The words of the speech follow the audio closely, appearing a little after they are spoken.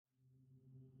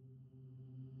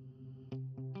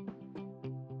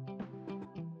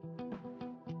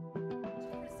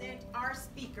our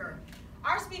speaker.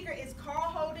 Our speaker is Carl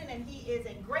Holden, and he is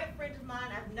a great friend of mine.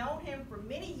 I've known him for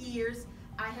many years.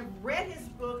 I have read his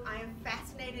book. I am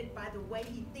fascinated by the way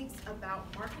he thinks about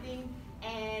marketing,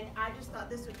 and I just thought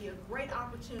this would be a great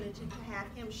opportunity to have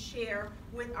him share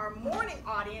with our morning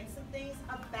audience some things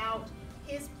about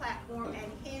his platform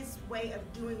and his way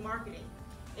of doing marketing.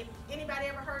 If anybody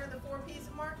ever heard of the 4 P's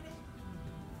of marketing?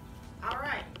 All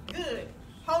right, good.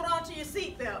 Hold on to your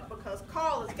seatbelt because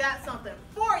Carl has got something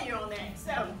for you on that.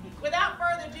 So without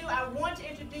further ado, I want to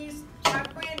introduce my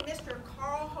friend Mr.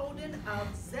 Carl Holden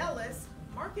of Zealous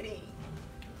Marketing.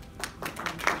 I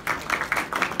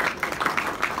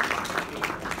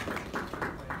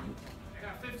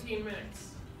got 15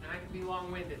 minutes, and I can be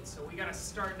long-winded, so we got to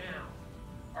start now.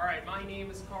 All right, my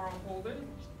name is Carl Holden.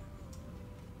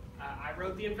 I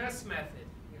wrote The Invest Method.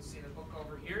 You'll see the book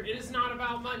over here. It is not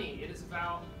about money. It is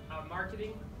about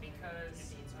marketing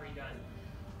because it needs redone.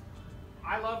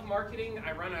 I love marketing.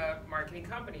 I run a marketing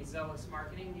company, Zealous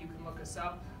Marketing. You can look us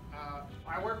up.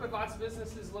 I work with lots of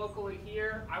businesses locally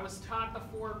here. I was taught the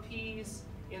 4 Ps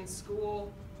in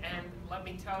school, and let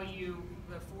me tell you,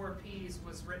 the 4 Ps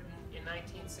was written in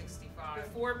 1965. The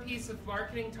 4 Ps of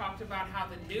marketing talked about how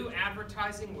the new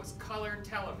advertising was color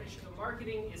television. So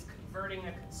marketing is converting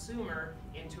a consumer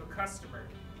into a customer.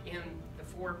 In the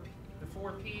 4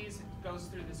 Ps, it goes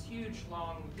through this huge,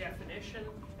 long definition,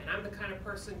 and I'm the kind of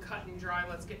person, cut and dry,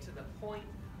 let's get to the point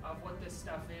of what this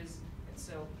stuff is. And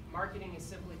so marketing is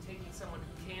simply taking someone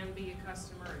who can be a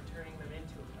customer and turning them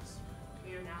into a customer.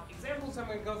 Here now, examples I'm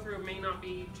going to go through may not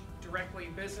be directly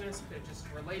business, but just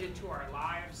related to our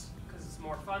lives, because it's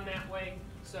more fun that way.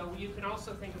 So you can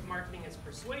also think of marketing as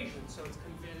persuasion, so it's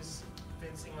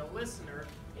convincing a listener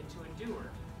into a doer.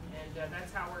 And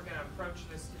that's how we're going to approach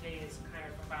this today, is kind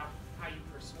of about how you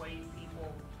persuade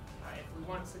people. If we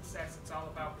want success, it's all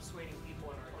about persuading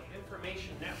people in our life.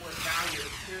 Information, network, value,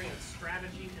 experience,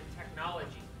 strategy, and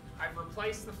technology. I've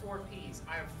replaced the 4 Ps.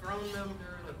 I have thrown them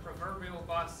under the proverbial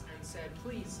bus and said,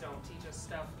 please don't teach us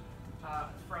stuff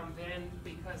from then,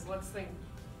 because let's think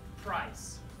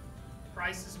price.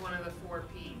 Price is one of the 4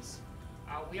 Ps.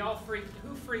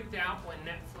 Who freaked out when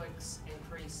Netflix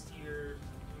increased your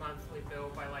monthly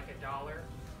bill by like $1?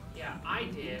 Yeah, I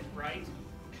did, right?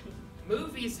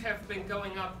 Movies have been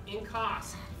going up in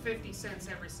cost 50 cents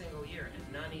every single year,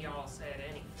 and none of y'all said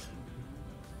anything.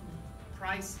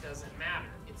 Price doesn't matter,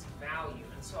 it's value.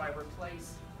 And so I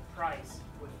replace price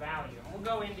with value. And we'll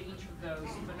go into each of those,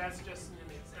 but that's just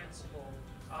an example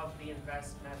of the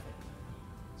Invest Method.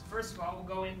 So first of all,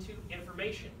 we'll go into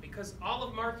information, because all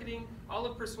of marketing, all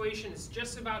of persuasion is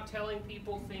just about telling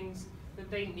people things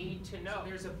that they need to know.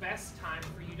 There's a best time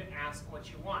for you to ask what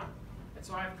you want. And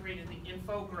so I've created the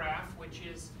infograph, which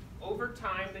is over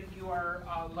time that you are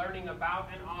learning about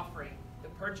an offering, the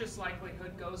purchase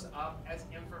likelihood goes up as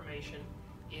information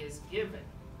is given.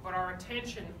 But our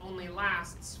attention only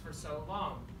lasts for so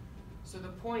long. So the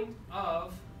point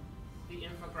of the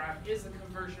infograph is the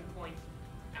conversion point.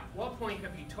 At what point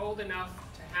have you told enough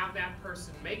to have that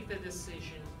person make the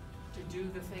decision to do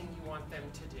the thing you want them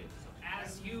to do? So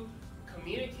as you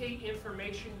communicate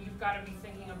information, you've got to be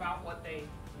thinking about what they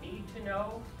need to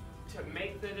know to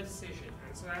make the decision.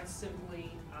 And so that's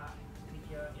simply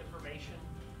the information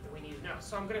that we need to know.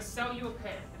 So I'm going to sell you a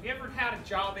pen. Have you ever had a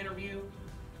job interview?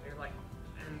 They're like,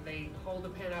 and they hold the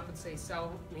pen up and say,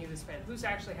 sell me this pen. Who's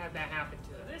actually had that happen to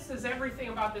them? This is everything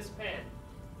about this pen.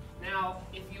 Now,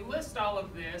 if you list all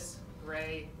of this,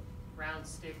 gray, round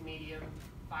stick, medium,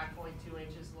 5.2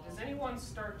 inches long, does anyone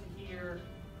start to hear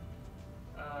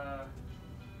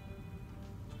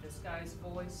this guy's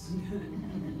voice?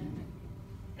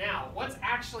 Now, what's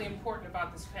actually important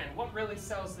about this pen? What really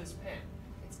sells this pen?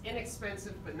 It's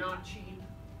inexpensive but not cheap.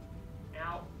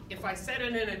 Now, if I said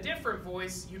it in a different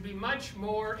voice, you'd be much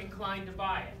more inclined to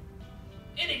buy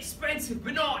it. Inexpensive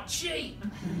but not cheap.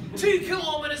 2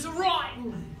 kilometers of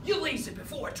writing. You'll use it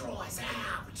before it dries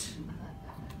out.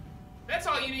 That's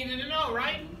all you needed to know,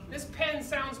 right? This pen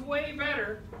sounds way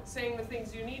better saying the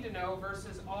things you need to know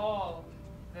versus all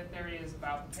that there is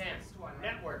about the pen. What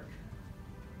network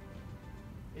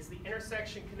is the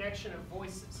intersection connection of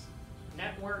voices.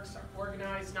 Networks are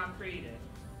organized, not created.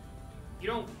 You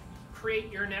don't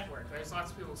create your network. There's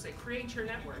lots of people who say, create your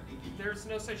network. There's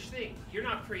no such thing. You're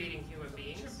not creating human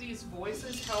beings. Each of these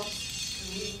voices helps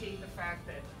communicate the fact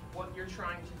that what you're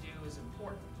trying to do is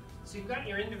important. So you've got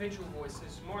your individual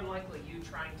voices, more than likely you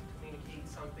trying to communicate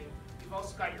something. You've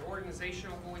also got your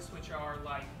organizational voice, which are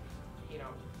like,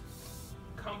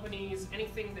 companies,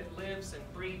 anything that lives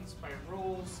and breathes by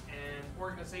rules and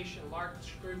organization,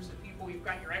 large groups of people. You've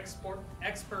got your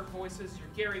expert voices, your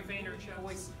Gary Vaynerchuk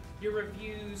voice, your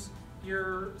reviews,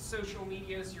 your social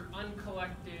medias, your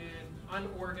uncollected,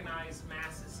 unorganized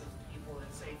masses of people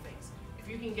that say things. If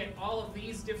you can get all of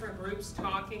these different groups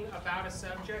talking about a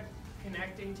subject,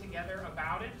 connecting together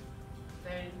about it,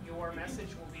 then your message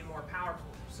will be more powerful.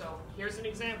 So here's an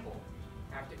example.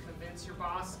 You have to convince your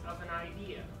boss of an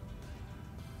idea.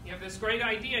 You have this great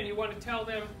idea and you want to tell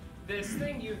them this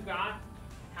thing you've got.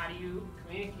 How do you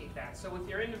communicate that? So with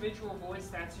your individual voice,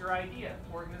 that's your idea.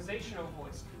 Organizational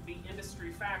voice could be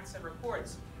industry facts and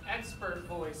reports. Expert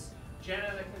voice,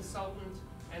 Jenna the consultant,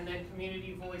 and then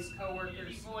community voice,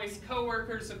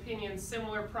 coworkers, opinions,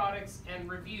 similar products, and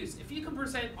reviews. If you can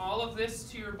present all of this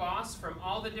to your boss from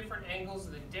all the different angles,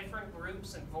 the different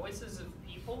groups and voices of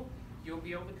people, you'll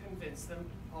be able to convince them,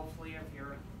 hopefully, of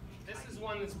your. This is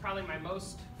one that's probably my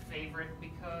most favorite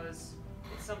because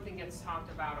it's something that gets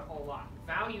talked about a whole lot.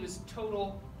 Value is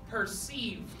total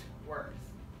perceived worth.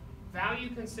 Value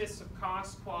consists of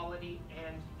cost, quality,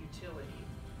 and utility.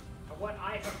 What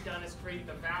I have done is created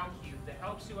a value that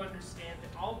helps you understand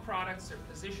that all products are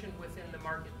positioned within the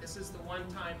market. This is the one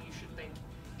time you should think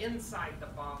inside the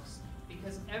box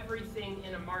because everything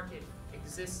in a market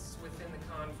exists within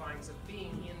the confines of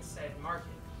being in said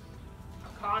market.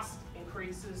 A cost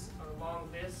increases along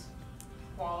this,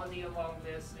 quality along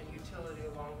this, and utility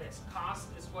along this. Cost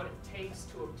is what it takes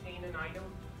to obtain an item.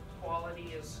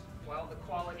 Quality is, well, the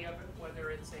quality of it,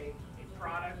 whether it's a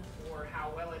product or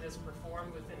how well it is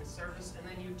performed within a service, and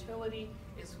then utility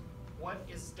is what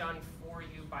is done for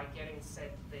you by getting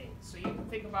said thing. So you can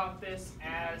think about this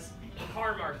as a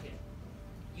car market.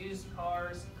 Used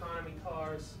cars, economy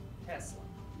cars, Tesla.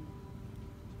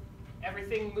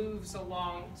 Everything moves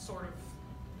along sort of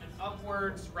an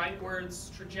upwards,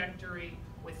 rightwards trajectory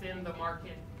within the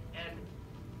market, and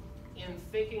in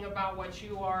thinking about what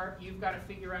you are, you've got to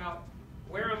figure out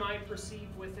where am I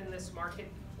perceived within this market.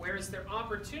 Where is there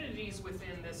opportunities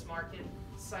within this market,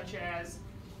 such as,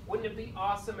 wouldn't it be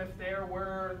awesome if there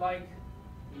were like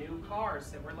new cars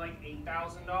that were like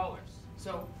 $8,000?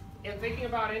 So in thinking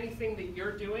about anything that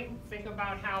you're doing, think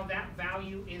about how that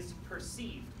value is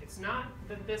perceived. It's not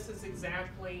that this is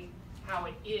exactly how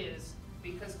it is,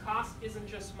 because cost isn't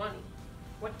just money.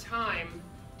 What time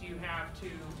do you have to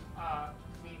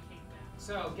communicate that?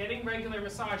 So getting regular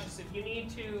massages, if you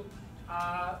need to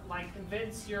like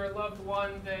convince your loved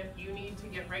one that you need to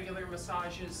get regular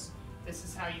massages, this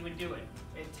is how you would do it.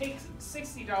 It takes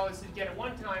 $60 to get it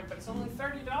one time, but it's only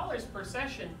 $30 per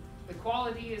session. The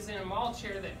quality is in a mall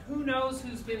chair that who knows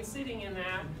who's been sitting in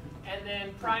that, and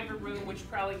then private room which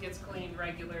probably gets cleaned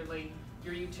regularly.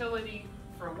 Your utility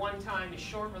for one time is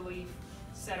short relief,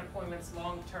 set appointments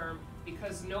long term,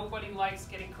 because nobody likes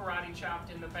getting karate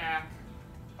chopped in the back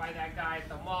by that guy at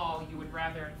the mall. You would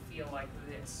rather it feel like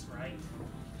this, right?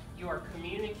 You are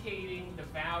communicating the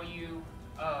value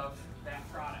of that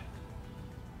product.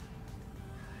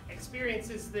 Experience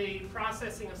is the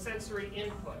processing of sensory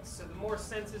inputs. So the more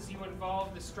senses you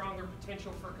involve, the stronger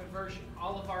potential for conversion.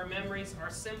 All of our memories are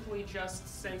simply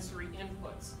just sensory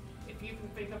inputs. If you can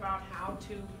think about how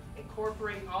to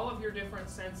incorporate all of your different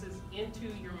senses into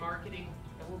your marketing,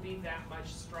 it will be that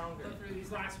much stronger. Go through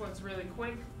these last ones really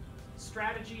quick.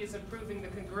 Strategy is improving the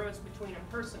congruence between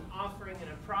a person offering and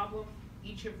a problem.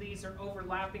 Each of these are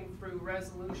overlapping through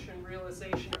resolution,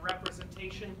 realization, and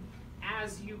representation.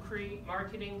 As you create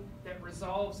marketing that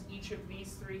resolves each of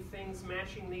these three things,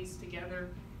 matching these together,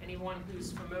 anyone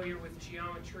who's familiar with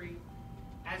geometry,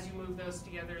 as you move those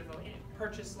together, the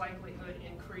purchase likelihood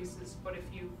increases. But if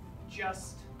you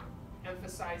just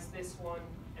emphasize this one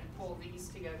and pull these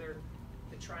together,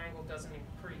 the triangle doesn't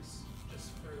increase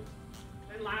just through.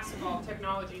 And last of all,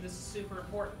 technology. This is super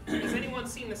important. Has anyone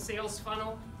seen the sales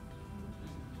funnel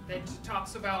that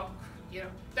talks about,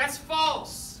 that's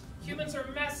false. Humans are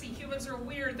messy, humans are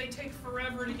weird, they take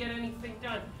forever to get anything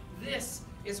done. This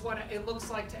is what it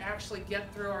looks like to actually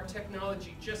get through our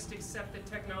technology. Just accept that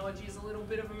technology is a little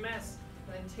bit of a mess,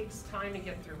 and it takes time to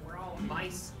get through. We're all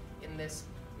mice in this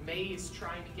maze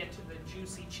trying to get to the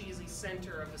juicy, cheesy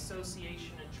center of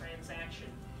association and transaction.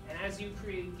 And as you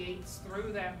create gates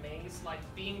through that maze, like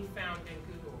being found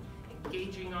in Google,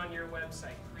 engaging on your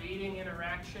website, creating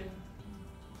interaction,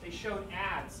 they showed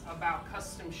ads about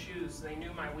custom shoes. They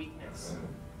knew my weakness.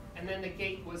 And then the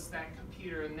gate was that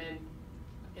computer. And then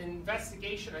in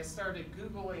investigation, I started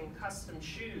Googling custom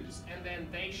shoes. And then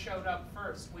they showed up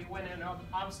first. We went in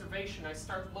observation. I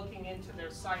started looking into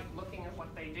their site, looking at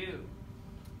what they do.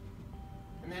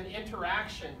 And then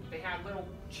interaction. They had little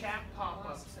chat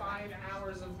pop-ups. 5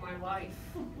 hours of my life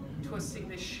twisting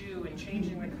this shoe and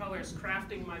changing the colors,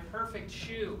 crafting my perfect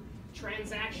shoe.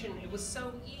 Transaction. It was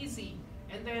so easy.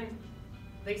 And then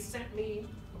they sent me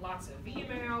lots of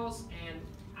emails, and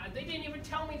They didn't even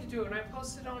tell me to do it, and I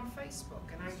posted it on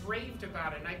Facebook, and I raved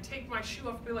about it, and I'd take my shoe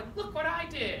off and be like, look what I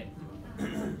did.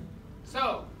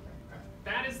 So,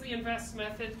 that is the invest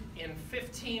method in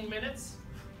 15 minutes.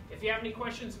 If you have any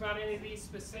questions about any of these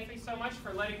specifics, thank you so much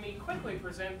for letting me quickly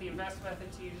present the invest method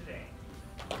to you today.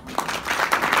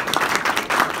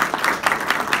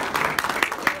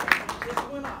 Just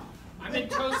went off. I'm in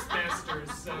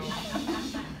Toastmasters, so.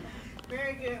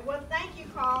 Very good. Well, thank you,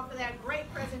 Carl, for that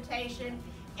great presentation.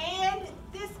 And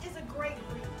this is a great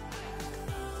read.